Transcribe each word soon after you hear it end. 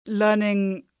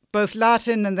learning both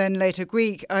Latin and then later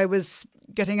Greek, I was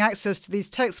getting access to these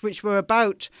texts which were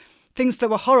about things that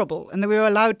were horrible, and that we were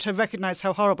allowed to recognize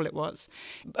how horrible it was.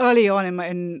 Early on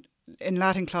in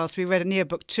Latin class, we read Aeneid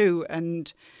Book 2,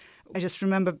 and I just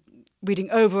remember reading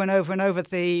over and over and over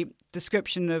the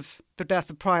description of the death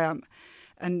of Priam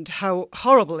and how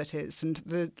horrible it is,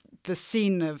 and the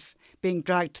scene of being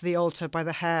dragged to the altar by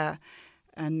the hair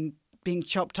and being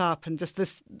chopped up, and just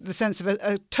the sense of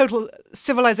a total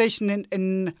civilization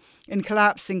in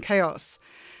collapse, in chaos.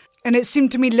 And it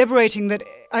seemed to me liberating that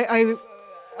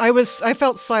I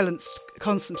felt silenced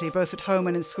constantly, both at home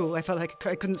and in school. I felt like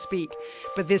I couldn't speak.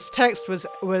 But this text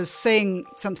was saying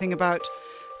something about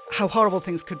how horrible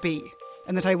things could be,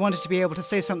 and that I wanted to be able to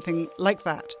say something like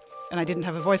that. And I didn't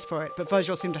have a voice for it, but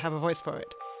Virgil seemed to have a voice for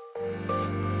it.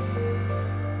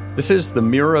 This is The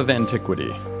Mirror of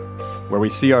Antiquity, where we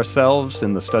see ourselves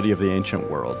in the study of the ancient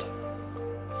world.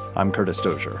 I'm Curtis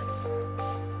Dozier.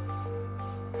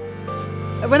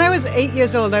 When I was 8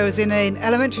 years old, I was in an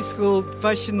elementary school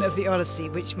version of the Odyssey,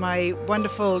 which my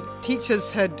wonderful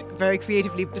teachers had very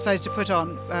creatively decided to put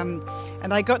on.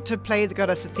 And I got to play the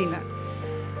goddess Athena.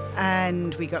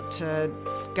 And we got to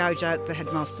gouge out the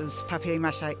headmaster's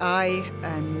papier-mâché eye,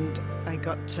 and I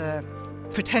got to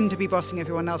pretend to be bossing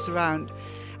everyone else around.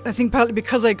 I think partly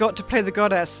because I got to play the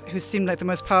goddess, who seemed like the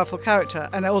most powerful character,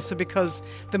 and also because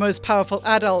the most powerful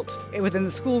adult within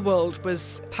the school world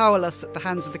was powerless at the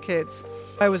hands of the kids.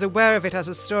 I was aware of it as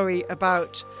a story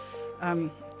about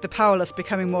the powerless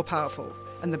becoming more powerful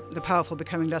and the powerful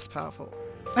becoming less powerful.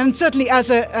 And certainly as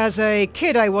a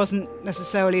kid, I wasn't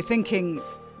necessarily thinking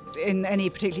in any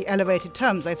particularly elevated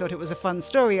terms. I thought it was a fun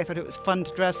story. I thought it was fun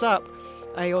to dress up.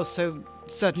 I also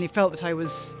certainly felt that I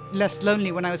was less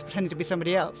lonely when I was pretending to be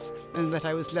somebody else, and that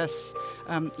I was less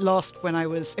lost when I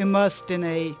was immersed in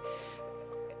a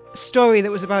story that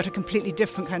was about a completely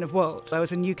different kind of world. I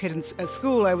was a new kid at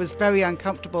school. I was very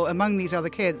uncomfortable among these other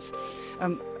kids,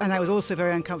 and I was also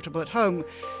very uncomfortable at home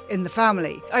in the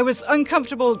family. I was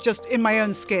uncomfortable just in my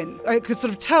own skin. I could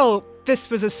sort of tell this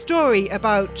was a story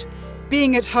about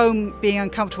being at home, being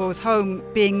uncomfortable with home,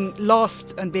 being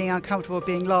lost and being uncomfortable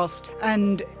being lost.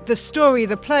 And the story,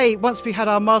 the play, once we had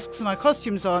our masks and our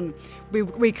costumes on,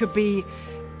 we could be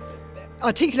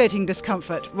articulating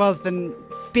discomfort rather than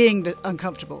being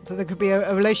uncomfortable. So there could be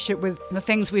a relationship with the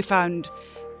things we found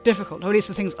difficult, or at least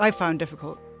the things I found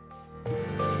difficult.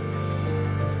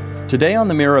 Today on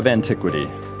The Mirror of Antiquity,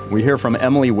 we hear from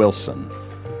Emily Wilson,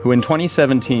 who in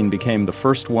 2017 became the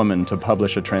first woman to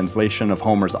publish a translation of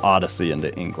Homer's Odyssey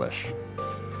into English.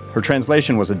 Her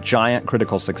translation was a giant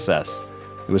critical success.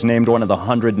 It was named one of the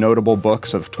 100 notable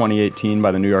books of 2018 by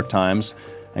the New York Times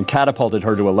and catapulted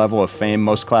her to a level of fame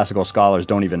most classical scholars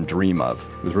don't even dream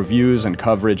of, with reviews and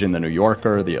coverage in The New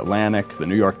Yorker, The Atlantic, The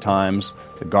New York Times,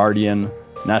 The Guardian,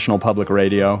 National Public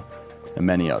Radio, and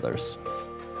many others.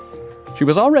 She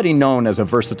was already known as a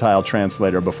versatile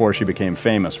translator before she became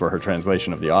famous for her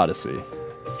translation of the Odyssey.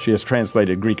 She has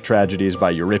translated Greek tragedies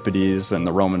by Euripides and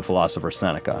the Roman philosopher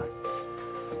Seneca.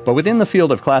 But within the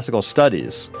field of classical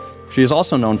studies, she is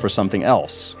also known for something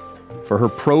else, for her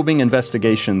probing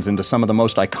investigations into some of the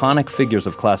most iconic figures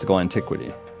of classical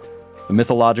antiquity. The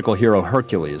mythological hero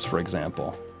Hercules, for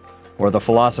example, or the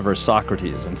philosophers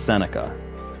Socrates and Seneca.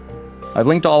 I've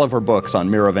linked all of her books on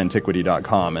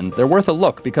mirrorofantiquity.com, and they're worth a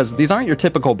look because these aren't your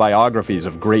typical biographies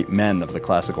of great men of the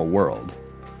classical world.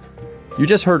 You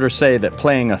just heard her say that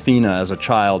playing Athena as a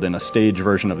child in a stage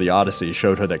version of the Odyssey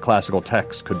showed her that classical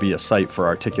text could be a site for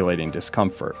articulating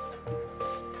discomfort.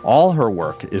 All her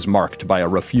work is marked by a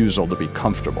refusal to be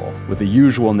comfortable with the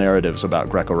usual narratives about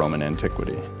Greco-Roman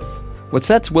antiquity. What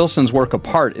sets Wilson's work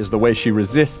apart is the way she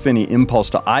resists any impulse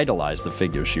to idolize the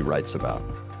figures she writes about,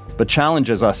 but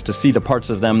challenges us to see the parts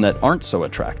of them that aren't so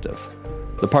attractive,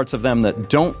 the parts of them that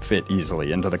don't fit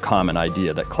easily into the common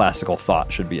idea that classical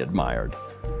thought should be admired,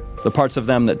 the parts of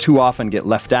them that too often get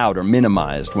left out or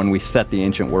minimized when we set the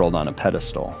ancient world on a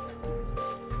pedestal.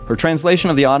 Her translation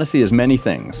of the Odyssey is many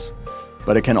things,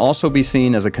 but it can also be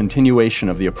seen as a continuation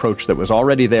of the approach that was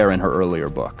already there in her earlier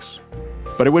books.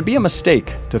 But it would be a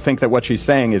mistake to think that what she's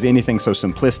saying is anything so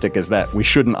simplistic as that we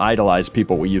shouldn't idolize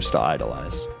people we used to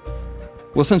idolize.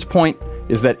 Wilson's point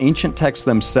is that ancient texts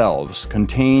themselves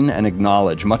contain and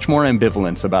acknowledge much more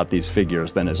ambivalence about these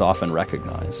figures than is often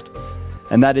recognized,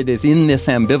 and that it is in this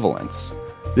ambivalence,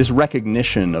 this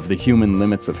recognition of the human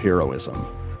limits of heroism,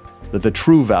 that the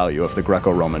true value of the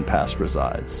Greco-Roman past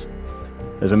resides,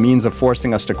 as a means of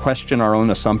forcing us to question our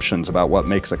own assumptions about what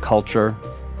makes a culture,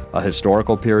 a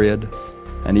historical period,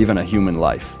 and even a human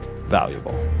life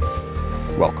valuable.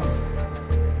 Welcome.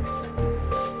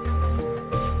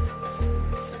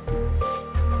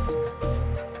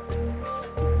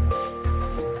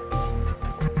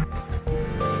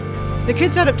 The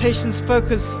kids' adaptations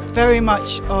focus very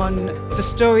much on the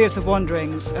story of the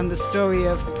wanderings and the story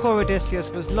of poor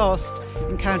Odysseus was lost,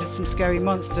 encountered some scary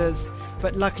monsters,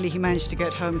 but luckily he managed to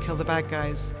get home and kill the bad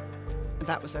guys. And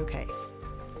that was okay.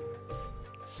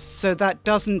 So that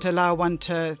doesn't allow one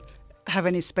to have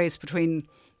any space between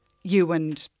you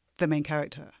and the main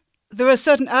character. There are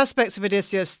certain aspects of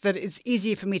Odysseus that it's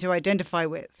easy for me to identify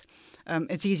with.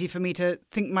 It's easy for me to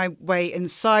think my way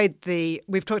inside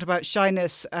we've talked about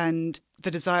shyness and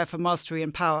the desire for mastery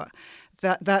and power.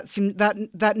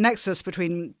 That nexus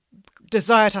between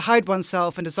desire to hide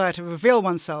oneself and desire to reveal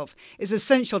oneself is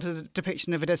essential to the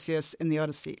depiction of Odysseus in the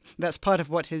Odyssey. That's part of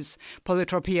what his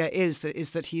polytropia is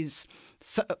that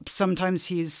sometimes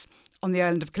he's on the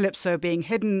island of Calypso being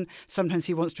hidden, sometimes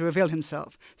he wants to reveal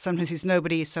himself. Sometimes he's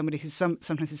nobody, sometimes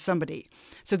he's somebody.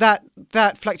 So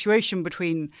that fluctuation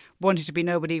between wanting to be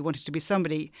nobody, wanting to be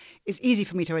somebody is easy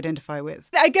for me to identify with.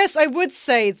 I guess I would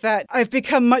say that I've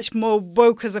become much more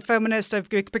woke as a feminist. I've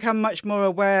become much more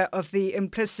aware of the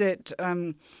implicit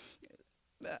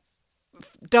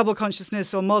double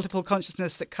consciousness or multiple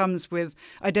consciousness that comes with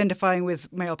identifying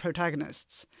with male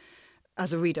protagonists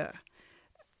as a reader.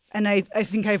 And I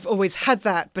think I've always had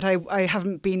that, but I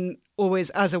haven't been always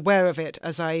as aware of it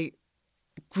as I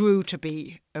grew to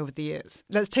be over the years.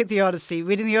 Let's take the Odyssey.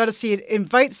 Reading the Odyssey, it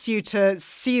invites you to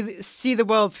see the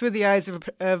world through the eyes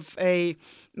of a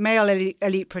male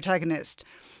elite protagonist.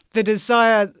 The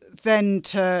desire then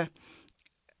to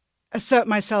assert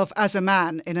myself as a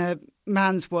man in a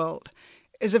man's world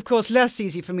is, of course, less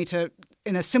easy for me to,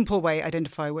 in a simple way,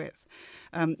 identify with.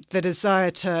 The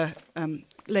desire to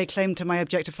lay claim to my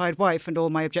objectified wife and all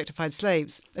my objectified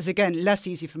slaves is, again, less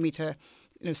easy for me to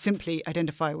simply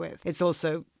identify with. It's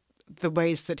also the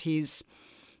ways that he's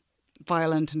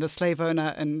violent and a slave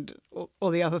owner and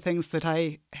all the other things that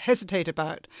I hesitate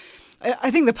about. I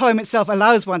think the poem itself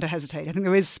allows one to hesitate. I think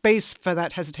there is space for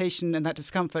that hesitation and that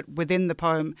discomfort within the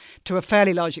poem to a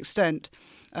fairly large extent.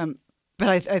 But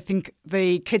I think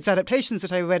the kids' adaptations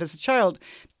that I read as a child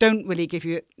don't really give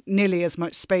you nearly as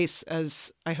much space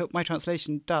as I hope my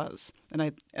translation does,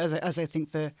 and as I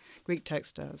think the Greek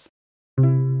text does.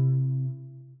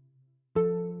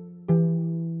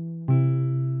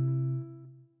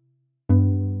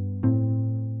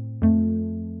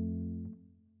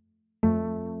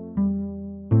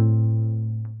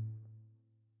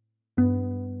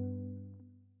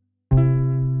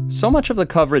 So much of the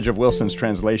coverage of Wilson's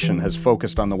translation has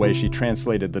focused on the way she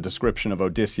translated the description of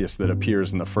Odysseus that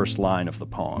appears in the first line of the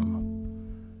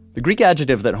poem. The Greek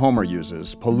adjective that Homer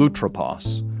uses,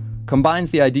 polutropos,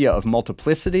 combines the idea of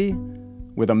multiplicity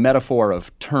with a metaphor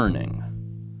of turning.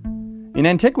 In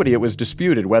antiquity, it was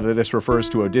disputed whether this refers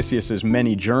to Odysseus's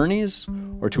many journeys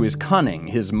or to his cunning,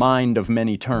 his mind of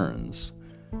many turns.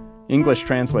 English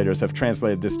translators have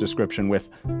translated this description with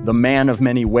the man of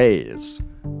many ways,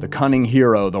 the cunning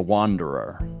hero, the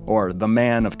wanderer, or the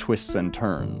man of twists and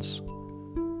turns.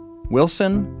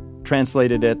 Wilson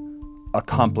translated it, a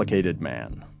complicated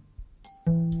man.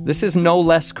 This is no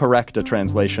less correct a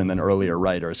translation than earlier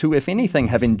writers, who, if anything,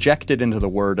 have injected into the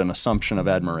word an assumption of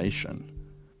admiration.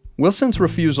 Wilson's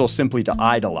refusal simply to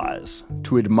idolize,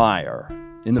 to admire,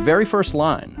 in the very first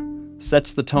line,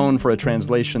 sets the tone for a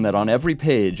translation that on every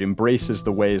page embraces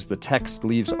the ways the text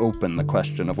leaves open the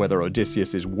question of whether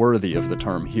Odysseus is worthy of the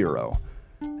term hero,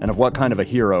 and of what kind of a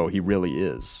hero he really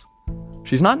is.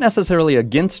 She's not necessarily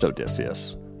against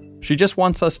Odysseus. She just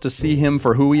wants us to see him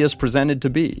for who he is presented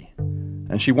to be.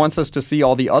 And she wants us to see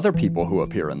all the other people who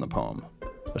appear in the poem,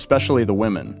 especially the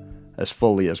women, as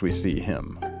fully as we see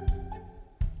him.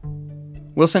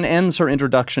 Wilson ends her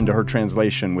introduction to her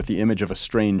translation with the image of a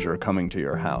stranger coming to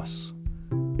your house.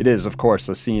 It is, of course,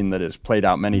 a scene that is played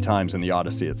out many times in the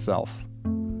Odyssey itself.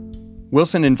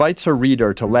 Wilson invites her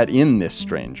reader to let in this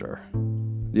stranger,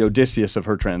 the Odysseus of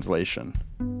her translation,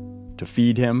 to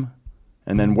feed him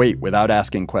and then wait without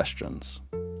asking questions.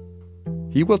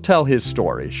 He will tell his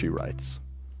story, she writes.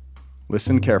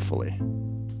 Listen carefully.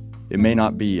 It may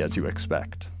not be as you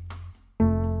expect.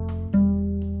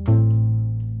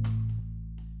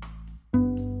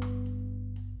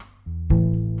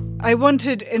 I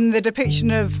wanted in the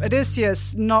depiction of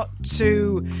Odysseus not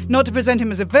to present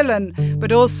him as a villain,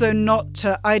 but also not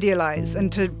to idealize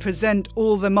and to present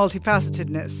all the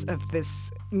multifacetedness of this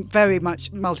very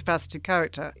much multifaceted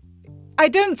character. I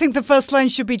don't think the first line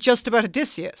should be just about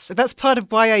Odysseus. That's part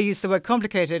of why I use the word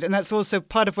complicated, and that's also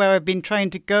part of where I've been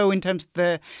trying to go in terms of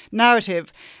the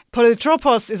narrative.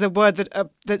 Polytropos is a word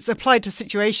that's applied to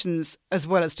situations as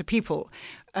well as to people,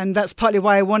 and that's partly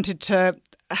why I wanted to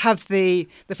have the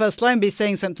first line be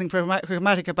saying something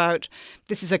programmatic about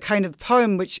this is a kind of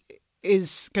poem which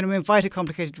is going to invite a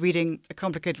complicated reading, a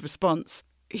complicated response.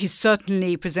 He's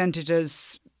certainly presented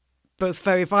as both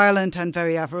very violent and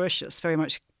very avaricious, very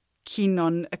much keen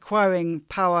on acquiring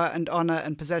power and honour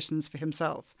and possessions for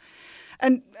himself.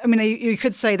 And, I mean, you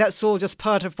could say that's all just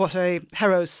part of what a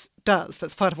heros does.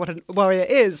 That's part of what a warrior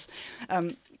is.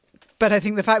 But I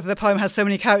think the fact that the poem has so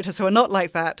many characters who are not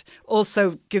like that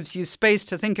also gives you space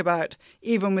to think about,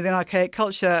 even within archaic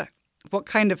culture, what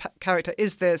kind of character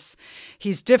is this?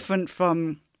 He's different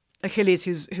from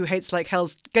Achilles, who hates like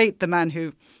Hell's Gate, the man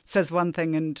who says one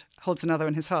thing and holds another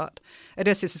in his heart.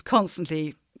 Odysseus is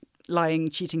constantly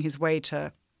lying, cheating his way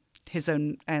to his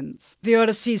own ends. The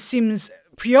Odyssey seems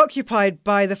preoccupied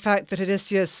by the fact that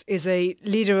Odysseus is a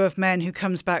leader of men who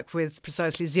comes back with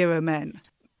precisely 0 men.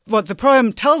 What the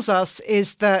poem tells us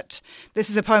is that this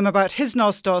is a poem about his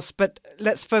nostos, but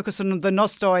let's focus on the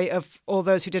nostoi of all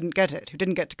those who didn't get it, who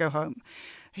didn't get to go home.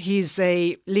 He's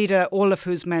a leader, all of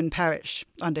whose men perish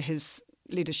under his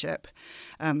leadership.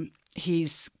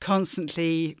 He's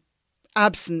constantly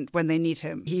absent when they need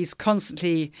him. He's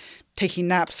constantly taking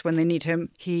naps when they need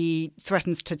him. He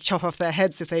threatens to chop off their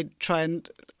heads if they try and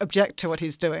object to what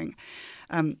he's doing.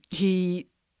 He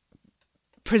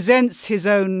presents his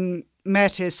own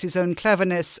metis, his own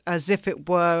cleverness, as if it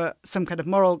were some kind of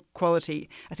moral quality.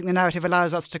 I think the narrative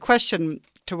allows us to question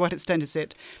to what extent is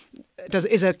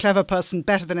a clever person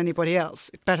better than anybody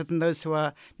else, better than those who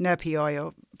are nerpioi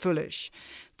or foolish?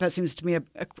 That seems to me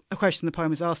a question the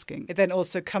poem is asking. It then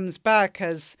also comes back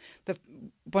as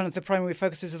one of the primary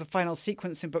focuses of the final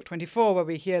sequence in Book 24, where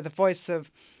we hear the voice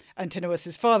of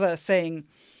Antinous' father saying,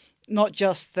 not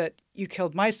just that you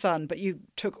killed my son, but you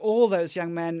took all those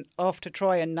young men off to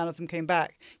Troy and none of them came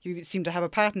back. You seem to have a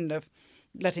pattern of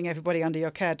letting everybody under your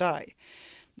care die.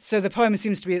 So the poem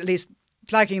seems to be at least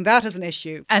flagging that as an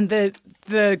issue. And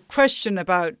the question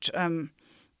about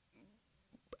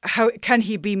how can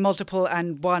he be multiple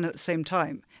and one at the same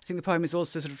time? I think the poem is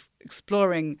also sort of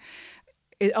exploring,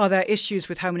 are there issues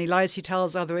with how many lies he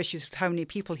tells? Are there issues with how many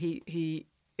people he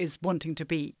is wanting to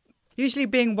be? Usually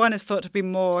being one is thought to be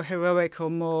more heroic or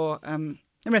more...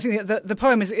 I think the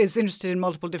poem is interested in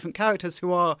multiple different characters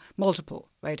who are multiple,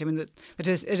 right? I mean, that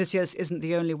Odysseus isn't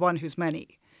the only one who's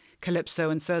many. Calypso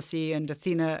and Circe and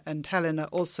Athena and Helen are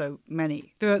also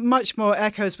many. There are much more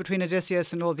echoes between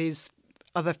Odysseus and all these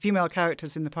other female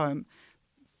characters in the poem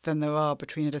than there are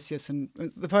between Odysseus and...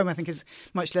 The poem, I think, is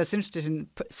much less interested in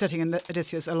setting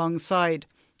Odysseus alongside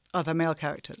other male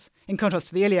characters, in contrast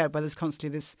to the Iliad, where there's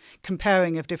constantly this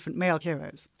comparing of different male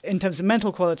heroes. In terms of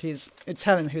mental qualities, it's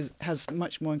Helen who has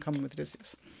much more in common with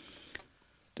Odysseus.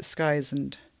 Disguise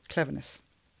and cleverness.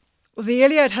 Well, the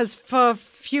Iliad has far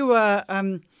fewer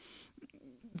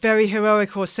very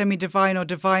heroic or semi-divine or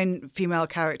divine female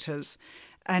characters,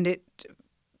 and it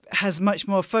has much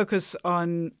more focus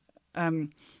on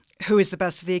who is the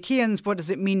best of the Achaeans, what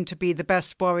does it mean to be the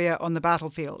best warrior on the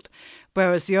battlefield,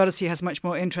 whereas the Odyssey has much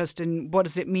more interest in what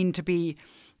does it mean to be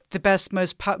the best,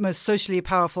 most socially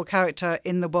powerful character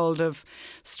in the world of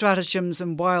stratagems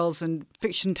and wiles and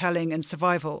fiction-telling and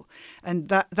survival. And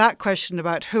that question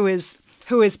about who is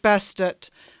best at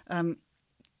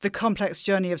the complex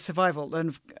journey of survival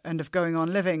and of going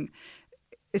on living,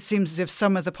 it seems as if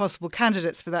some of the possible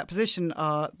candidates for that position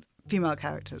are female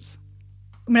characters.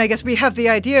 I mean, I guess we have the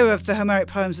idea of the Homeric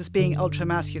poems as being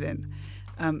ultra-masculine.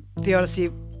 The Odyssey,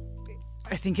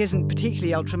 I think, isn't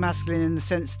particularly ultra-masculine in the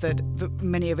sense that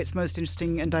many of its most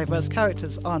interesting and diverse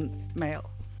characters aren't male.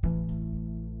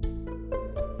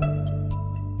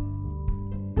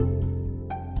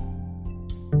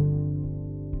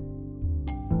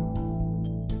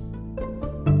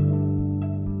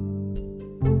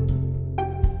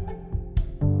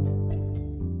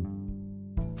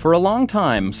 For a long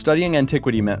time, studying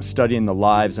antiquity meant studying the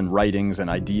lives and writings and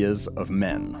ideas of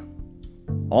men.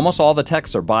 Almost all the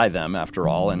texts are by them, after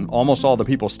all, and almost all the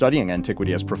people studying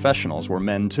antiquity as professionals were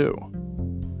men too.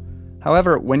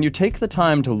 However, when you take the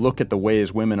time to look at the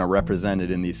ways women are represented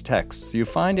in these texts, you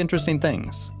find interesting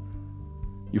things.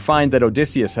 You find that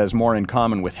Odysseus has more in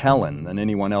common with Helen than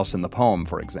anyone else in the poem,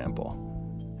 for example.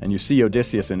 And you see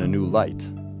Odysseus in a new light.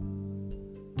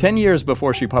 10 years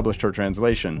before she published her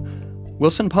translation,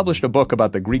 Wilson published a book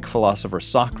about the Greek philosopher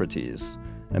Socrates,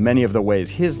 and many of the ways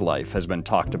his life has been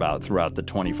talked about throughout the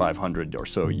 2,500 or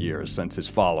so years since his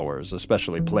followers,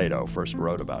 especially Plato, first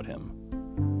wrote about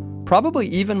him. Probably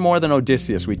even more than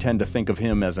Odysseus, we tend to think of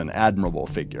him as an admirable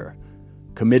figure,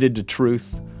 committed to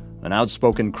truth, an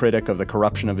outspoken critic of the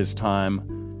corruption of his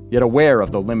time, yet aware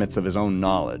of the limits of his own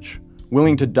knowledge,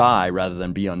 willing to die rather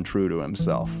than be untrue to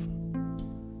himself.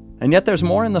 And yet there's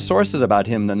more in the sources about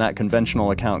him than that conventional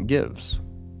account gives.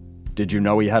 Did you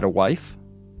know he had a wife?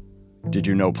 Did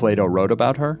you know Plato wrote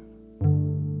about her?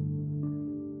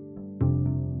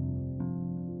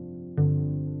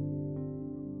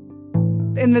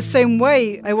 In the same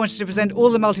way, I wanted to present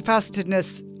all the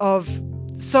multifacetedness of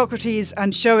Socrates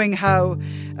and showing how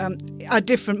at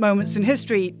different moments in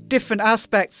history, different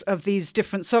aspects of these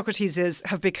different Socrateses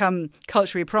have become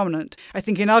culturally prominent. I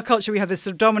think in our culture we have this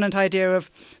sort of dominant idea of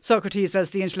Socrates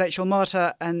as the intellectual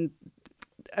martyr and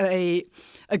a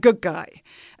good guy,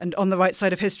 and on the right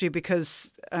side of history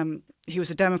because he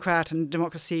was a Democrat and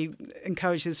democracy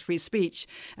encourages free speech,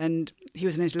 and he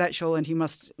was an intellectual and he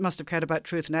must have cared about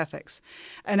truth and ethics.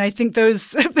 And I think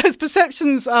those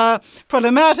perceptions are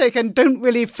problematic and don't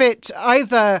really fit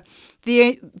either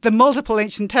the multiple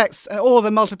ancient texts or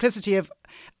the multiplicity of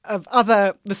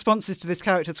other responses to this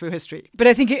character through history. But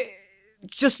I think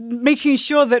just making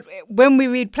sure that when we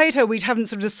read Plato, we haven't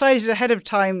sort of decided ahead of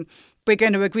time we're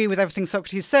going to agree with everything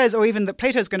Socrates says, or even that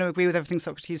Plato's going to agree with everything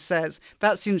Socrates says.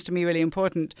 That seems to me really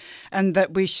important, and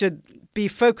that we should be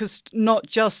focused not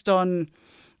just on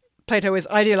Plato is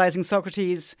idealizing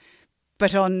Socrates,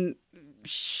 but on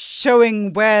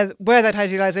showing where that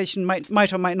idealization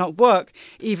might or might not work,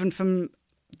 even from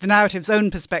the narrative's own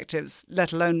perspectives,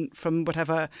 let alone from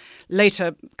whatever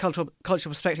later cultural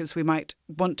perspectives we might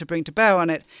want to bring to bear on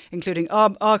it, including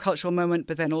our cultural moment,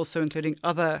 but then also including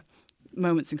other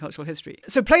moments in cultural history.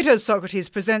 So Plato's Socrates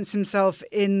presents himself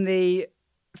in the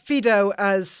Phaedo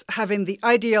as having the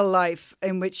ideal life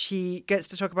in which he gets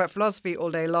to talk about philosophy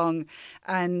all day long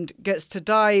and gets to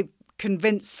die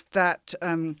convinced that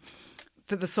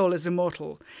that the soul is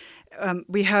immortal.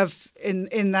 We have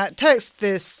in that text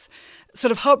this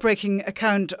sort of heartbreaking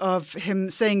account of him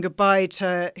saying goodbye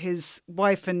to his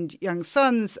wife and young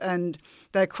sons, and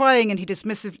they're crying, and he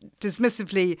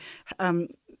dismissively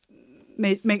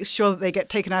makes sure that they get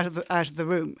taken out of the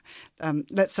room.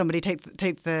 Let somebody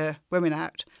take the women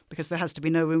out, because there has to be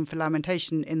no room for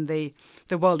lamentation in the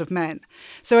world of men.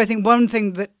 So I think one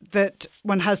thing that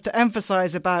one has to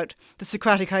emphasize about the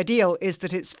Socratic ideal is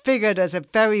that it's figured as a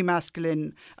very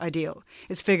masculine ideal.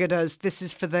 It's figured as this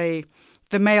is for the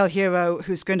male hero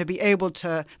who's going to be able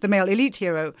to, the male elite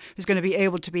hero who's going to be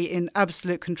able to be in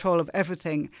absolute control of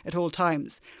everything at all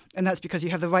times. And that's because you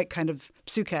have the right kind of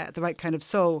psyche, the right kind of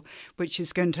soul, which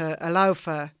is going to allow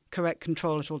for correct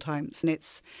control at all times. And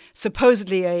it's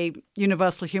supposedly a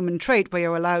universal human trait where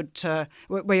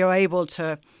you're able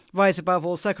to rise above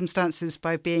all circumstances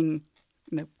by being,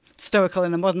 stoical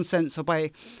in a modern sense, or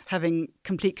by having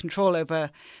complete control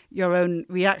over your own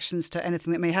reactions to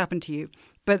anything that may happen to you.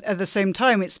 But at the same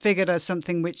time, it's figured as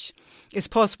something which is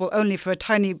possible only for a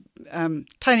tiny little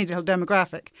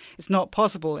demographic. It's not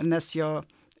possible unless you're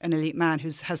an elite man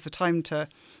who has the time to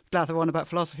blather on about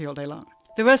philosophy all day long.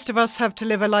 The rest of us have to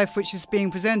live a life which is being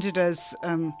presented as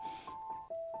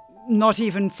not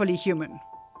even fully human,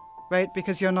 right?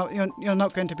 Because you're not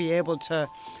going to be able to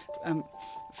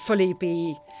fully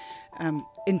be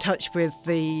in touch with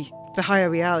the higher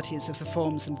realities of the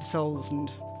forms and the souls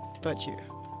and virtue.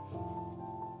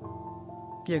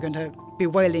 You're going to be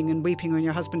wailing and weeping when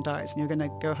your husband dies, and you're going to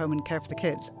go home and care for the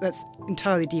kids. That's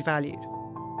entirely devalued.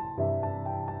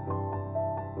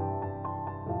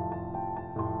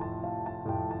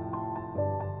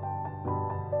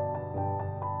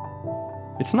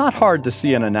 It's not hard to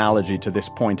see an analogy to this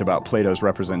point about Plato's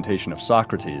representation of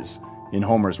Socrates in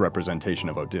Homer's representation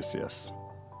of Odysseus.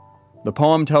 The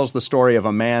poem tells the story of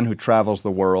a man who travels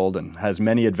the world and has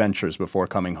many adventures before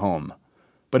coming home.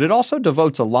 But it also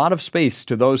devotes a lot of space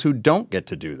to those who don't get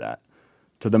to do that,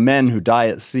 to the men who die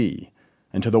at sea,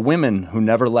 and to the women who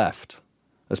never left,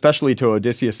 especially to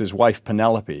Odysseus' wife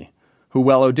Penelope, who,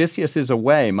 while Odysseus is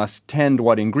away, must tend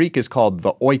what in Greek is called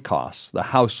the oikos, the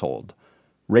household,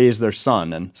 raise their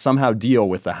son, and somehow deal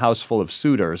with the house full of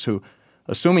suitors who,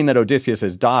 assuming that Odysseus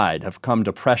has died, have come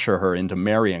to pressure her into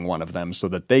marrying one of them so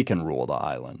that they can rule the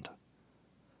island.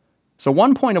 So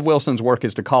one point of Wilson's work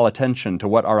is to call attention to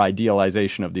what our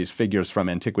idealization of these figures from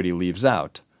antiquity leaves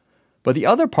out. But the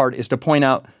other part is to point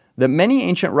out that many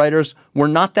ancient writers were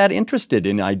not that interested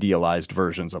in idealized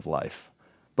versions of life,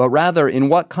 but rather in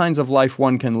what kinds of life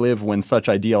one can live when such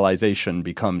idealization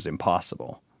becomes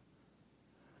impossible.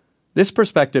 This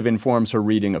perspective informs her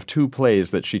reading of two plays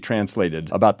that she translated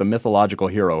about the mythological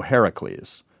hero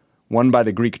Heracles, one by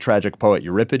the Greek tragic poet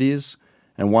Euripides,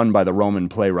 and one by the Roman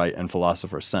playwright and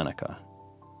philosopher Seneca.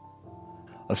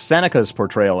 Of Seneca's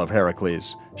portrayal of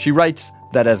Heracles, she writes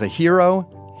that as a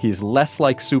hero, he's less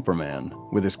like Superman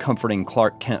with his comforting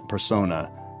Clark Kent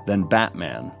persona than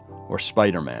Batman or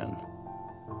Spider-Man,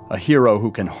 a hero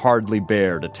who can hardly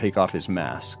bear to take off his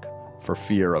mask for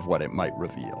fear of what it might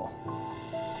reveal.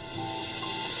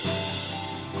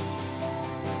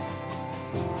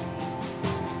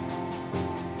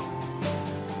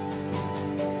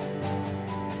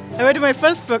 I wrote in my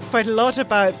first book quite a lot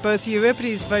about both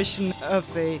Euripides' version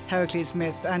of the Heracles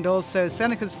myth and also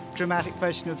Seneca's dramatic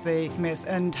version of the myth,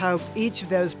 and how each of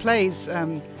those plays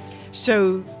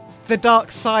show the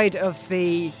dark side of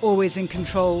the always in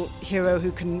control hero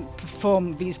who can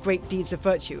perform these great deeds of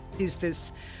virtue. He's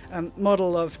this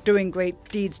model of doing great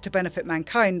deeds to benefit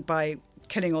mankind by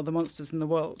killing all the monsters in the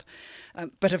world.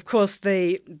 But of course,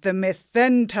 the myth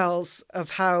then tells of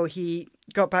how he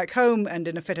got back home and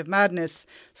in a fit of madness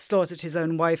slaughtered his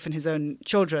own wife and his own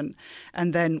children,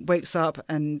 and then wakes up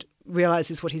and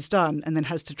realizes what he's done, and then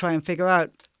has to try and figure out,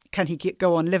 can he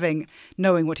go on living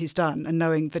knowing what he's done and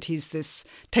knowing that he's this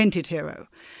tainted hero?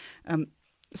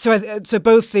 So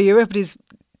both the Euripides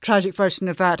tragic version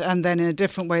of that and then in a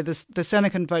different way the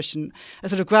Senecan version are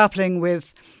sort of grappling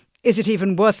with, is it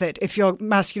even worth it if your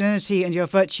masculinity and your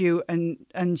virtue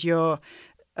and your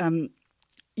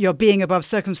being above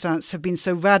circumstance have been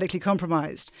so radically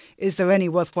compromised? Is there any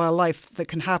worthwhile life that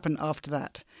can happen after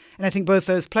that? And I think both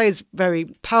those plays very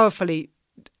powerfully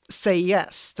say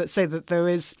yes, that say that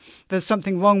there's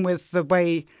something wrong with the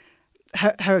way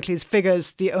Heracles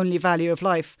figures the only value of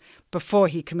life before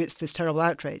he commits this terrible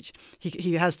outrage.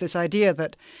 He has this idea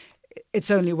that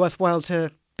it's only worthwhile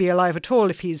to be alive at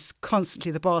all if he's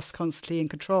constantly the boss, constantly in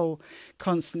control,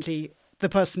 constantly the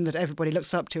person that everybody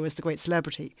looks up to as the great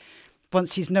celebrity.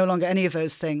 Once he's no longer any of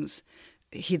those things,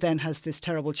 he then has this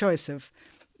terrible choice of,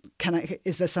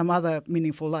 is there some other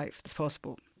meaningful life that's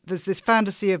possible? There's this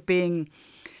fantasy of being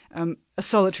a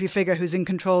solitary figure who's in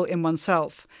control in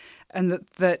oneself, and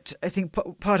that I think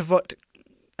part of what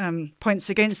points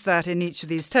against that in each of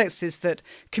these texts is that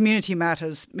community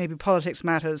matters, maybe politics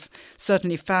matters,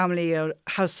 certainly family or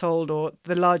household or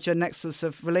the larger nexus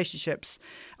of relationships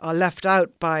are left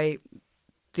out by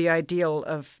the ideal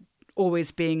of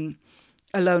always being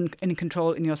alone in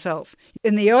control in yourself.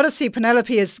 In the Odyssey,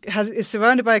 Penelope is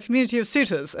surrounded by a community of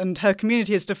suitors, and her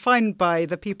community is defined by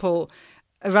the people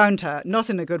around her, not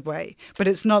in a good way, but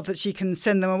it's not that she can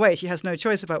send them away. She has no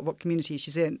choice about what community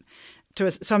she's in. To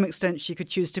some extent, she could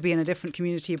choose to be in a different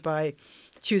community by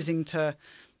choosing to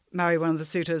marry one of the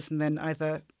suitors and then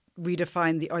either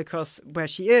redefine the oikos where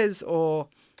she is or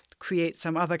create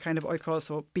some other kind of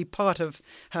oikos or be part of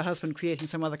her husband creating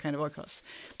some other kind of oikos.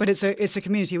 But it's a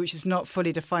community which is not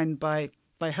fully defined by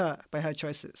her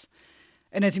choices.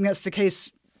 And I think that's the case,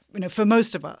 for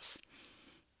most of us,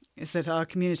 is that our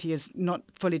community is not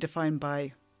fully defined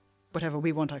by whatever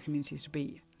we want our community to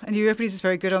be. And Euripides is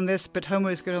very good on this, but Homer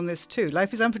is good on this too.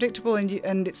 Life is unpredictable,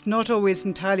 and it's not always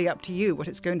entirely up to you what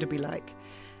it's going to be like.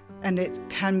 And it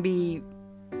can be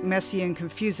messy and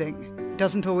confusing. It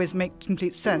doesn't always make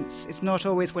complete sense. It's not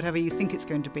always whatever you think it's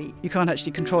going to be. You can't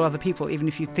actually control other people, even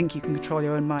if you think you can control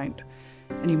your own mind.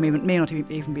 And you may not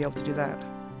even be able to do that.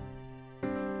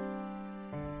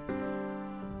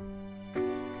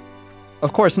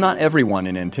 Of course, not everyone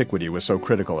in antiquity was so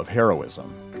critical of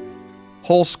heroism.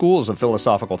 Whole schools of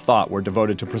philosophical thought were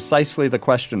devoted to precisely the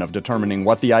question of determining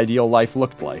what the ideal life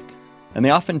looked like, and they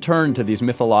often turned to these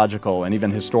mythological and even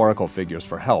historical figures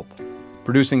for help,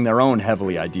 producing their own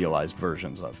heavily idealized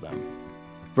versions of them.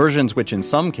 Versions which, in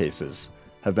some cases,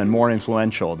 have been more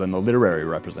influential than the literary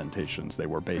representations they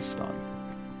were based on.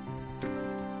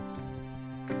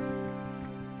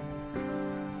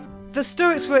 The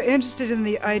Stoics were interested in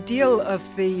the ideal of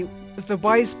the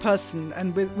wise person,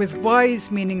 and with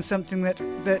wise meaning something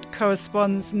that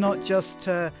corresponds not just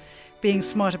to being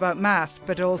smart about math,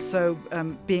 but also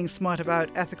being smart about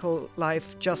ethical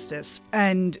life, justice.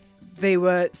 And they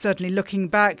were certainly looking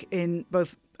back in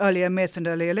both earlier myth and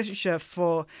earlier literature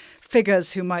for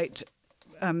figures who might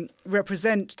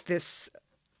represent this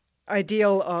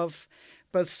ideal of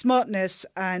both smartness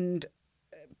and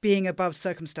being above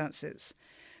circumstances.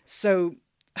 So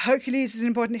Hercules is an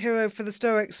important hero for the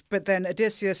Stoics, but then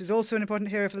Odysseus is also an important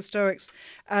hero for the Stoics,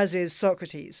 as is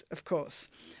Socrates, of course.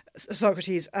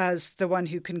 Socrates as the one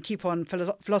who can keep on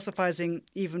philosophizing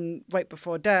even right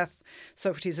before death.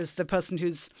 Socrates is the person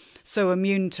who's so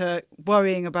immune to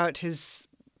worrying about his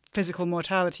physical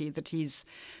mortality that he's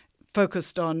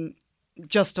focused on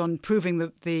proving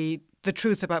the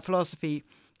truth about philosophy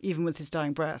even with his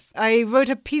dying breath. I wrote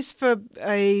a piece for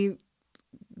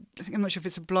I'm not sure if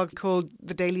it's a blog called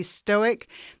The Daily Stoic,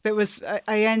 that was,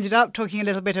 I ended up talking a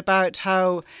little bit about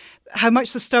how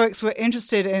much the Stoics were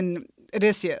interested in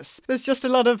Odysseus. There's just a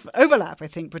lot of overlap, I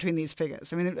think, between these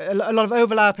figures. I mean, a lot of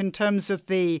overlap in terms of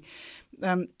the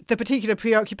particular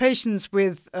preoccupations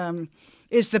with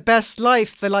is the best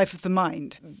life the life of the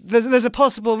mind. There's a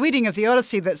possible reading of the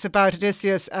Odyssey that's about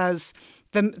Odysseus as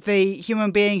the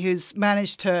human being who's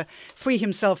managed to free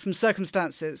himself from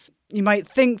circumstances. You might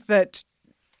think that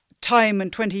time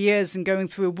and 20 years and going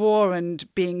through war and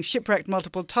being shipwrecked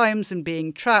multiple times and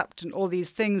being trapped and all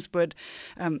these things would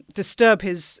disturb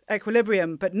his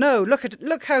equilibrium. But no,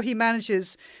 look how he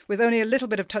manages, with only a little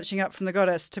bit of touching up from the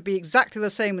goddess, to be exactly the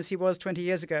same as he was 20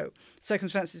 years ago.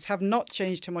 Circumstances have not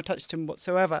changed him or touched him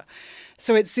whatsoever.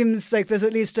 So it seems like there's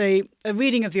at least a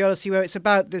reading of the Odyssey where it's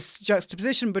about this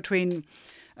juxtaposition between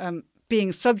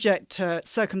being subject to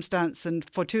circumstance and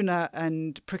fortuna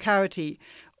and precarity,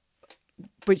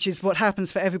 which is what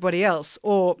happens for everybody else,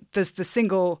 or there's the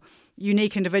single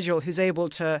unique individual who's able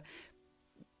to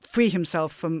free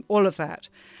himself from all of that.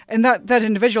 And that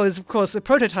individual is, of course, the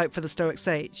prototype for the Stoic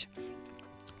sage.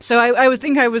 So I would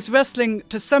think I was wrestling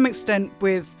to some extent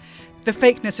with the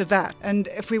fakeness of that. And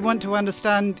if we want to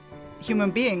understand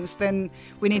human beings, then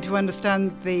we need to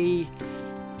understand the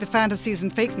fantasies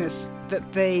and fakeness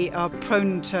that they are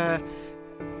prone to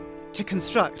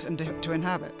construct and to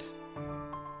inhabit.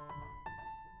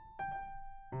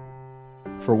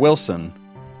 For Wilson,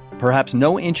 perhaps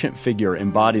no ancient figure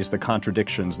embodies the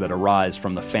contradictions that arise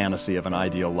from the fantasy of an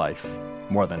ideal life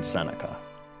more than Seneca.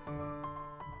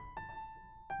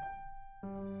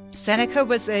 Seneca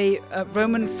was a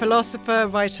Roman philosopher,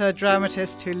 writer,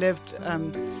 dramatist who lived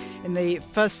in the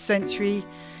 1st century,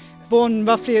 born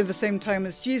roughly at the same time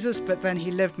as Jesus, but then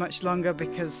he lived much longer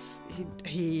because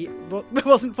he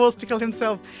wasn't forced to kill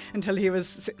himself until he was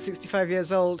 65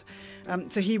 years old.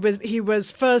 So he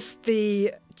was first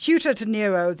the tutor to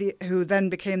Nero, who then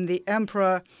became the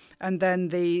emperor, and then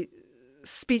the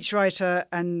speechwriter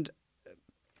and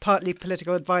partly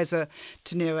political advisor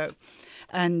to Nero.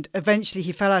 And eventually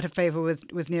he fell out of favor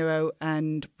with Nero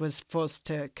and was forced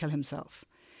to kill himself.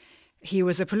 He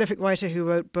was a prolific writer who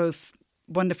wrote both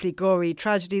wonderfully gory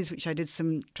tragedies, which I did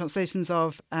some translations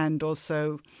of, and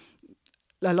also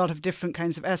a lot of different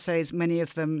kinds of essays, many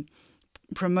of them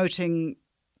promoting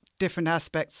different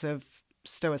aspects of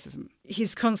Stoicism.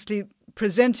 He's constantly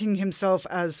presenting himself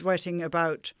as writing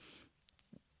about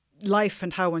life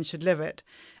and how one should live it.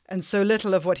 And so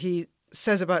little of what he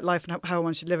says about life and how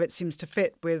one should live it seems to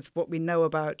fit with what we know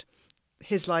about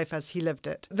his life as he lived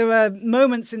it. There are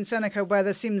moments in Seneca where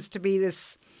there seems to be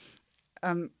this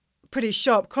pretty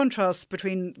sharp contrast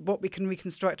between what we can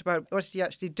reconstruct about what did he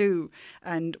actually do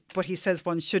and what he says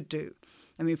one should do.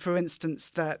 I mean, for instance,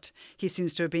 that he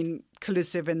seems to have been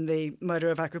collusive in the murder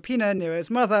of Agrippina, Nero's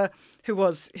mother, who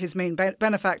was his main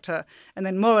benefactor. And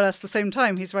then more or less the same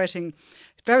time, he's writing,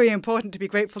 very important to be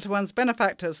grateful to one's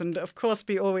benefactors and, of course,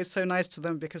 be always so nice to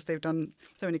them because they've done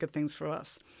so many good things for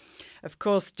us. Of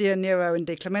course, Dear Nero in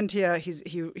De Clementia,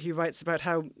 he writes about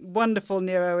how wonderful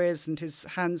Nero is and his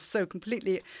hands so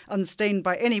completely unstained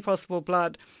by any possible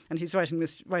blood. And he's writing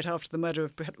this right after the murder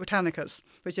of Britannicus,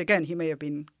 which, again, he may have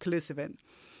been collusive in.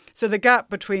 So the gap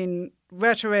between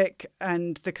rhetoric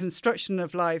and the construction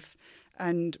of life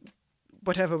and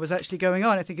whatever was actually going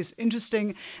on, I think is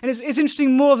interesting. And it's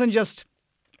interesting more than just,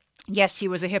 yes, he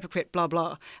was a hypocrite, blah,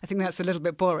 blah. I think that's a little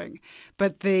bit boring.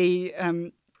 But the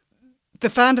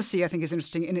fantasy, I think, is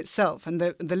interesting in itself, and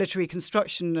the literary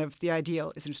construction of the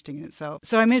ideal is interesting in itself.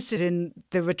 So I'm interested in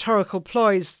the rhetorical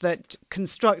ploys that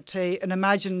construct an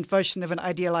imagined version of an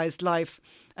idealized life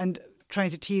and trying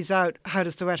to tease out how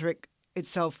does the rhetoric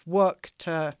itself work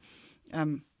to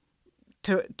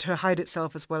hide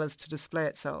itself as well as to display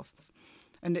itself.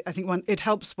 And I think it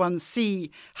helps one see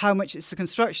how much it's a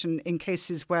construction in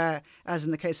cases where, as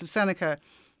in the case of Seneca,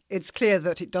 it's clear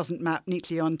that it doesn't map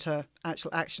neatly onto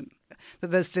actual action.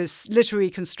 That there's this literary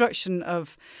construction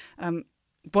of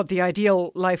what the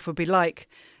ideal life would be like,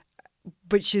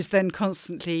 which is then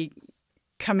constantly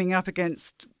coming up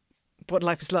against what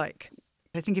life is like.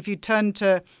 I think if you turn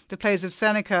to the plays of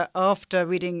Seneca after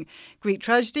reading Greek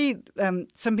tragedy,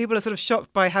 some people are sort of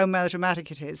shocked by how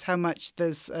melodramatic it is, how much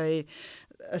there's a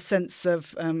sense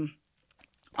of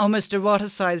almost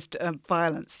eroticized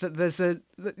violence, that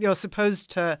you're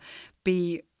supposed to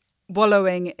be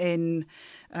wallowing in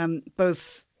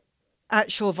both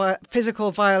actual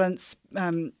physical violence,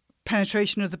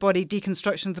 penetration of the body,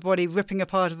 deconstruction of the body, ripping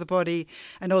apart of the body,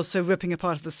 and also ripping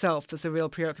apart of the self. There's a real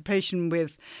preoccupation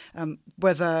with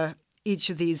whether each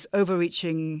of these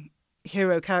overreaching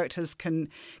hero characters can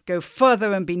go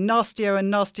further and be nastier and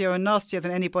nastier and nastier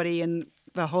than anybody in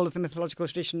the whole of the mythological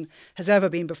tradition has ever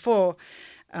been before,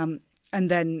 and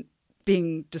then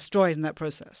being destroyed in that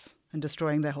process and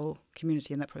destroying their whole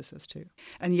community in that process too.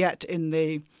 And yet in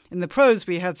the prose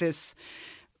we have this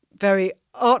very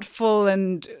artful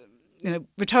and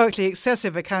rhetorically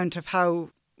excessive account of how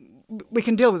we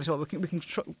can deal with it all, we can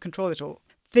control it all.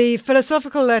 The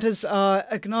philosophical letters are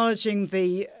acknowledging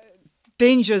the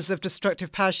dangers of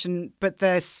destructive passion, but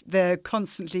they're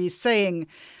constantly saying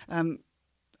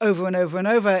over and over and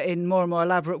over in more and more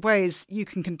elaborate ways, you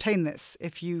can contain this.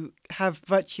 If you have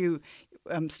virtue,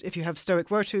 if you have stoic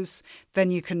virtues,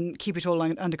 then you can keep it all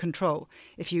under control.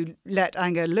 If you let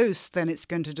anger loose, then it's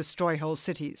going to destroy whole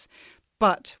cities.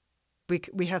 But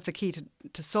we have the key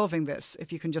to solving this.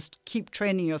 If you can just keep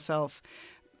training yourself,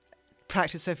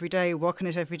 practice every day, work on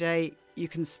it every day, you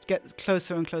can get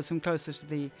closer and closer and closer to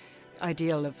the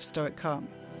ideal of stoic calm.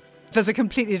 There's a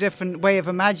completely different way of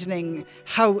imagining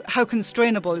how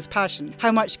constrainable is passion.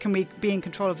 How much can we be in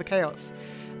control of the chaos?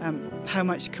 How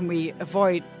much can we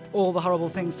avoid all the horrible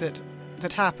things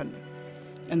that happen?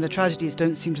 And the tragedies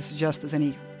don't seem to suggest there's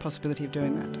any possibility of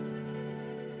doing that.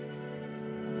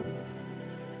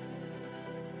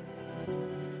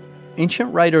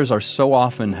 Ancient writers are so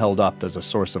often held up as a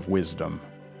source of wisdom,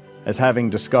 as having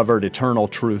discovered eternal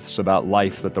truths about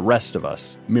life that the rest of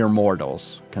us, mere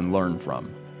mortals, can learn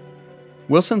from.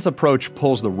 Wilson's approach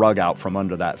pulls the rug out from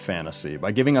under that fantasy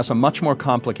by giving us a much more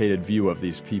complicated view of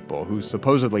these people who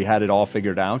supposedly had it all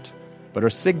figured out, but are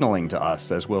signaling to us,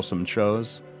 as Wilson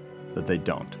shows, that they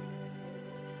don't.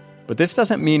 But this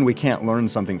doesn't mean we can't learn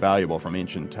something valuable from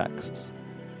ancient texts.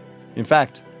 In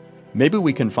fact, maybe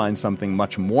we can find something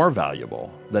much more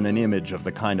valuable than an image of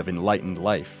the kind of enlightened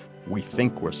life we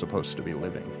think we're supposed to be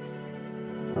living.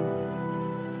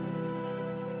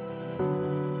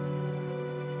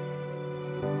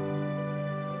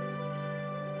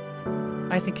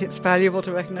 I think it's valuable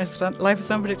to recognize that life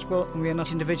is unpredictable and we are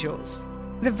not individuals.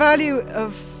 The value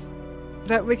of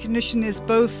that recognition is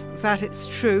both that it's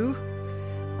true,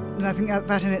 and I think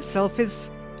that in itself is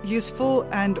useful,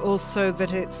 and also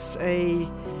that it's a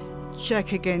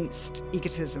check against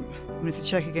egotism. I mean, it's a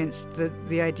check against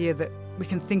the idea that we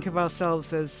can think of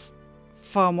ourselves as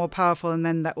far more powerful, and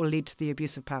then that will lead to the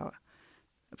abuse of power,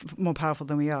 more powerful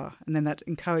than we are, and then that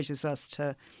encourages us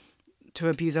to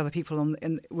abuse other people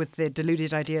with the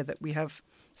deluded idea that we have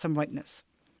some rightness.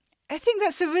 I think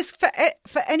that's a risk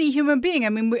for any human being. I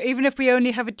mean, even if we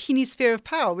only have a teeny sphere of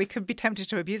power, we could be tempted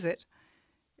to abuse it.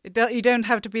 You don't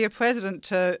have to be a president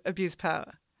to abuse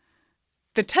power.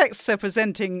 The texts are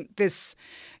presenting this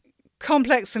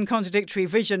complex and contradictory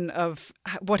vision of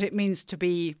what it means to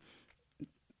be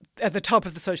at the top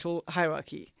of the social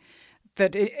hierarchy.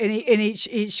 That in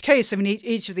each case, I mean,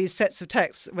 each of these sets of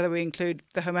texts, whether we include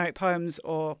the Homeric poems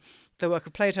or the work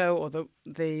of Plato or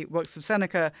the works of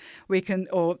Seneca,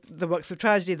 or the works of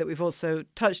tragedy that we've also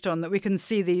touched on, that we can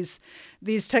see these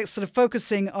texts sort of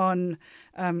focusing on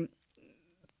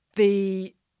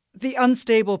the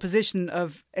unstable position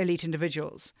of elite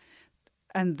individuals,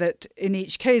 and that in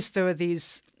each case there are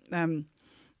there's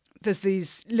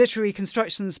these literary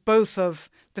constructions both of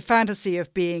the fantasy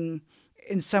of being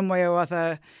in some way or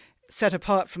other set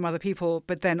apart from other people,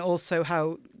 but then also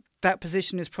how that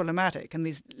position is problematic. And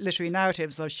these literary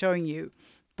narratives are showing you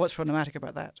what's problematic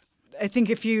about that. I think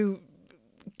if you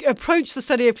approach the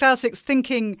study of classics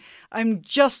thinking, I'm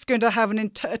just going to have a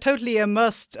totally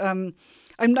immersed, I'm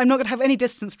not going to have any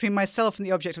distance between myself and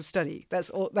the object of study.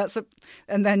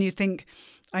 And then you think,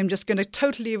 I'm just going to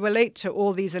totally relate to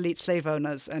all these elite slave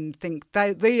owners and think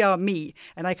they are me,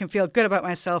 and I can feel good about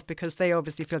myself because they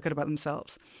obviously feel good about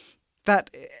themselves.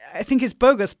 That, I think, is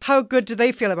bogus. How good do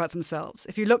they feel about themselves?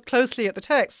 If you look closely at the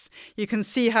texts, you can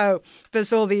see how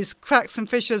there's all these cracks and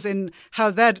fissures in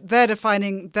how they're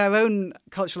defining their own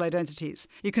cultural identities.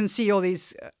 You can see all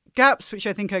these gaps, which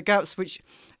I think are gaps which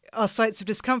are sites of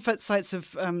discomfort, sites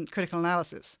of critical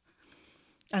analysis,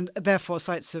 and therefore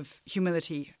sites of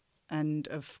humility and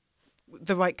of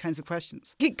the right kinds of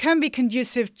questions. It can be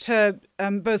conducive to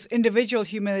both individual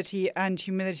humility and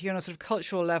humility on a sort of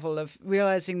cultural level of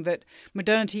realizing that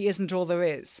modernity isn't all there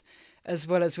is, as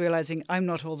well as realizing I'm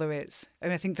not all there is.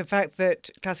 And I think the fact that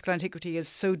classical antiquity is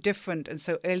so different and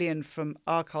so alien from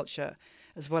our culture,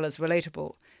 as well as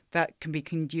relatable, that can be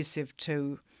conducive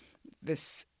to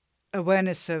this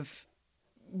awareness of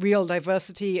real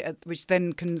diversity, which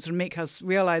then can sort of make us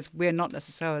realize we're not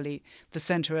necessarily the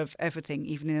center of everything,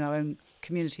 even in our own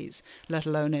communities, let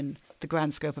alone in the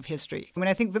grand scope of history. I mean,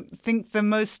 I think the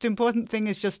most important thing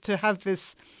is just to have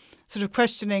this sort of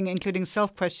questioning, including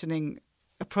self-questioning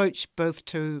approach both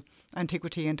to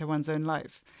antiquity and to one's own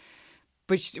life,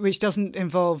 which doesn't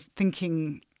involve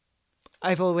thinking,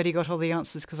 I've already got all the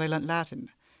answers because I learnt Latin.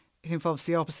 It involves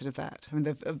the opposite of that. I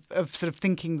mean, of sort of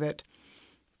thinking that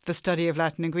the study of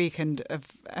Latin and Greek and of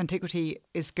antiquity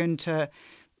is going to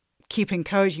keep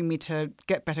encouraging me to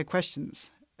get better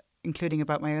questions, including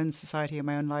about my own society and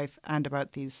my own life and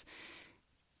about these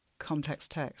complex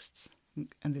texts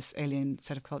and this alien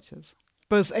set of cultures.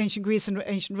 Both ancient Greece and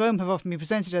ancient Rome have often been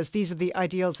presented as these are the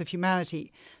ideals of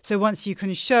humanity. So once you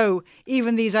can show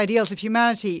even these ideals of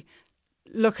humanity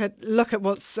look at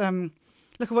what's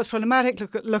problematic,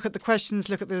 look at the questions,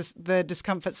 look at the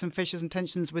discomforts and fissures and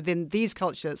tensions within these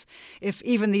cultures. If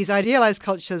even these idealized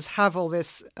cultures have all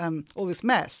this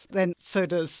mess, then so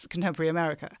does contemporary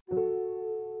America.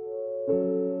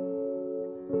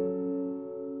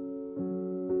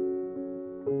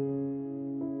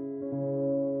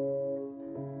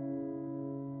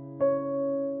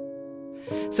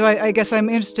 So I guess I'm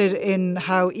interested in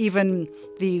how even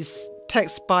these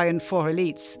texts by and for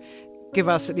elites give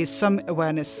us at least some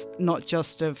awareness, not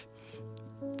just of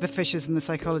the fissures in the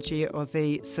psychology or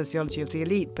the sociology of the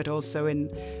elite, but also in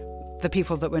the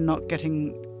people that we're not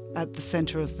getting at the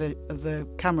centre of the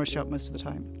camera shot most of the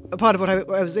time. A part of what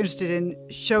I was interested in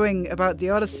showing about the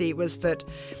Odyssey was that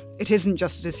it isn't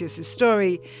just Odysseus'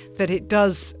 story, that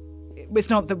it's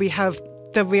not that we have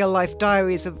the real-life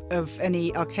diaries of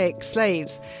any archaic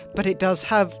slaves, but it does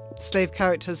have slave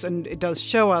characters, and it does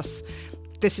show us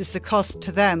this is the cost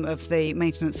to them of the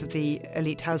maintenance of the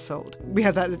elite household. We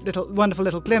have that wonderful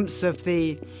little glimpse of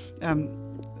the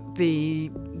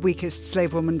weakest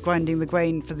slave woman grinding the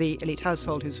grain for the elite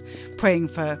household, who's praying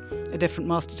for a different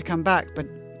master to come back. But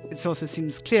it also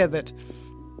seems clear that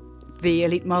the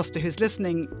elite master who's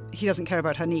listening, he doesn't care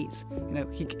about her knees.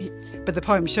 But the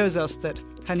poem shows us that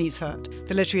her knees hurt.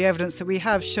 The literary evidence that we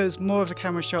have shows more of the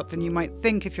camera shot than you might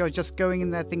think if you're just going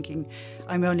in there thinking,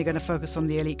 I'm only going to focus on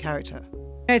the elite character.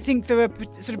 I think there are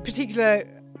sort of particular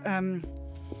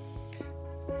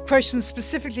questions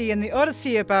specifically in the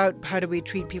Odyssey about how do we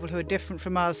treat people who are different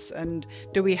from us, and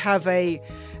do we have a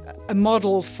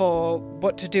model for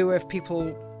what to do if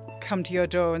people come to your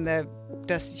door and they're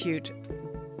destitute?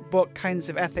 What kinds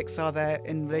of ethics are there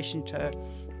in relation to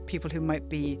people who might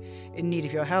be in need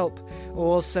of your help?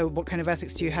 Or also, what kind of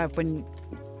ethics do you have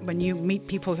when you meet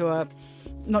people who are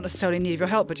not necessarily in need of your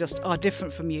help, but just are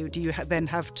different from you? Do you then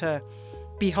have to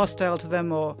be hostile to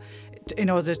them, or in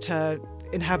order to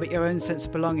inhabit your own sense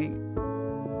of belonging?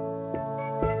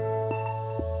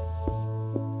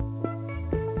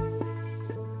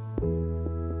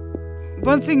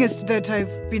 One thing is that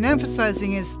I've been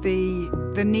emphasizing is the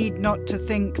need not to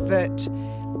think that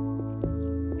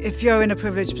if you're in a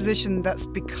privileged position, that's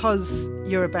because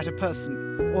you're a better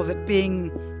person, or that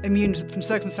being immune from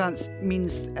circumstance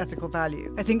means ethical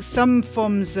value. I think some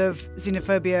forms of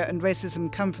xenophobia and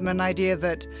racism come from an idea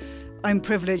that I'm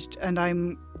privileged and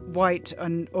I'm white,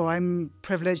 or I'm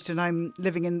privileged and I'm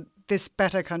living in this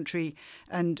better country,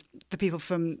 and the people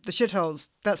from the shitholes,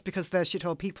 that's because they're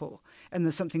shithole people, and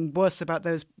there's something worse about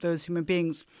those human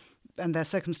beings, and their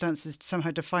circumstances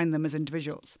somehow define them as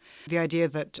individuals. The idea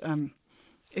that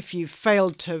if you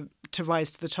failed to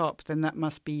rise to the top, then that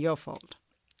must be your fault.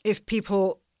 If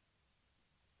people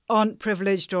aren't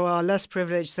privileged or are less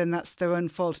privileged, then that's their own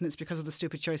fault, and it's because of the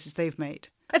stupid choices they've made.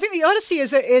 I think the Odyssey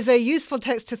is a useful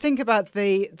text to think about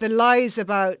the lies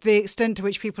about the extent to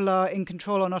which people are in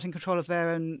control or not in control of their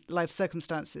own life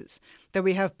circumstances. That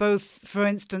we have both, for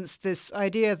instance, this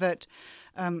idea that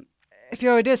if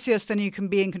you're Odysseus, then you can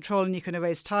be in control and you can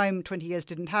erase time. 20 years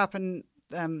didn't happen.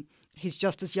 He's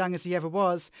just as young as he ever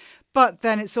was. But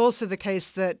then it's also the case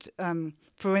that,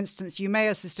 for instance,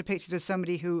 Eumaeus is depicted as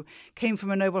somebody who came from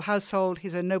a noble household.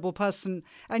 He's a noble person,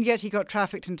 and yet he got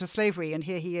trafficked into slavery, and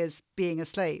here he is being a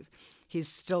slave. He's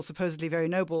still supposedly very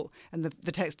noble, and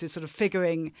the text is sort of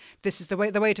figuring this is the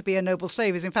way to be a noble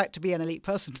slave is in fact to be an elite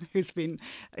person who's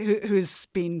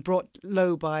been brought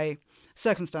low by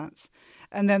circumstance.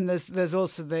 And then there's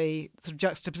also the sort of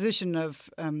juxtaposition of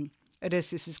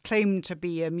Odysseus' claim to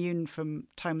be immune from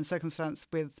time and circumstance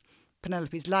with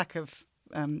Penelope's lack of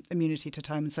immunity to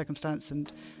time and circumstance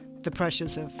and the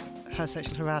pressures of her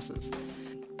sexual harassers.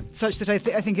 Such that I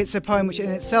think it's a poem which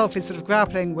in itself is sort of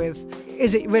grappling with,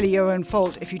 is it really your own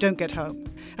fault if you don't get home?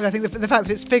 And I think the fact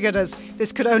that it's figured as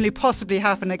this could only possibly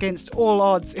happen against all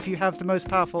odds if you have the most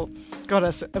powerful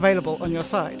goddess available on your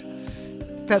side.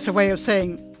 That's a way of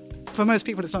saying, for most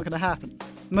people it's not going to happen.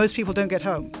 Most people don't get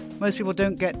home. Most people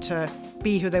don't get to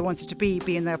be who they wanted to be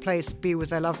in their place, be with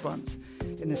their loved ones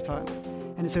in this poem.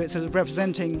 And so it's sort of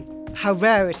representing how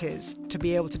rare it is to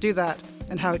be able to do that,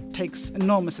 and how it takes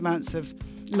enormous amounts of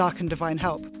luck and divine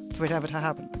help for it ever to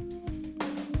happen.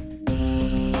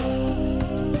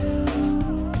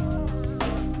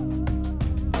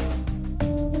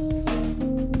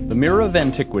 The Mirror of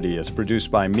Antiquity is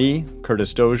produced by me,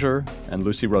 Curtis Dozier, and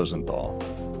Lucy Rosenthal,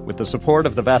 with the support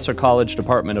of the Vassar College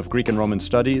Department of Greek and Roman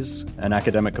Studies and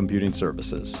Academic Computing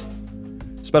Services.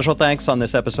 Special thanks on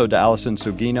this episode to Allison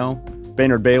Sugino.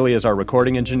 Baynard Bailey is our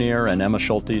recording engineer, and Emma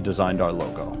Schulte designed our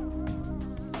logo.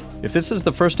 If this is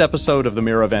the first episode of The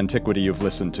Mirror of Antiquity you've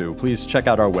listened to, please check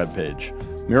out our webpage,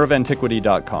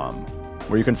 mirrorofantiquity.com.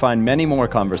 where you can find many more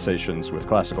conversations with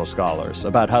classical scholars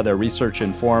about how their research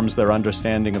informs their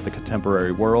understanding of the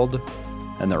contemporary world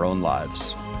and their own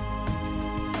lives.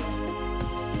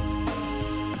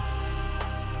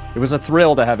 It was a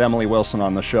thrill to have Emily Wilson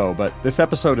on the show, but this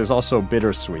episode is also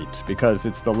bittersweet because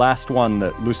it's the last one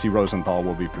that Lucy Rosenthal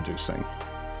will be producing.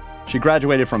 She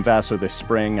graduated from Vassar this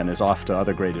spring and is off to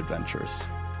other great adventures.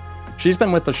 She's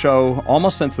been with the show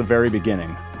almost since the very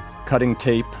beginning, cutting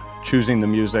tape, choosing the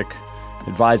music,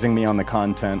 advising me on the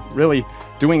content, really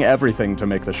doing everything to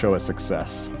make the show a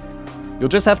success. You'll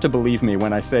just have to believe me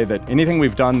when I say that anything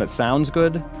we've done that sounds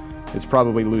good, it's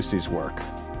probably Lucy's work.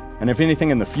 And if anything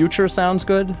in the future sounds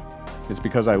good, it's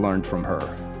because I learned from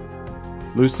her.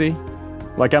 Lucy,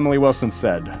 like Emily Wilson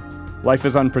said, life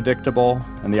is unpredictable,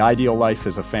 and the ideal life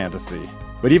is a fantasy.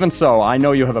 But even so, I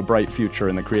know you have a bright future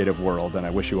in the creative world, and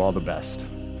I wish you all the best.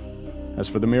 As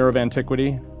for the Mirror of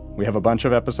Antiquity, we have a bunch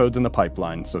of episodes in the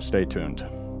pipeline, so stay tuned.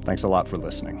 Thanks a lot for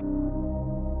listening.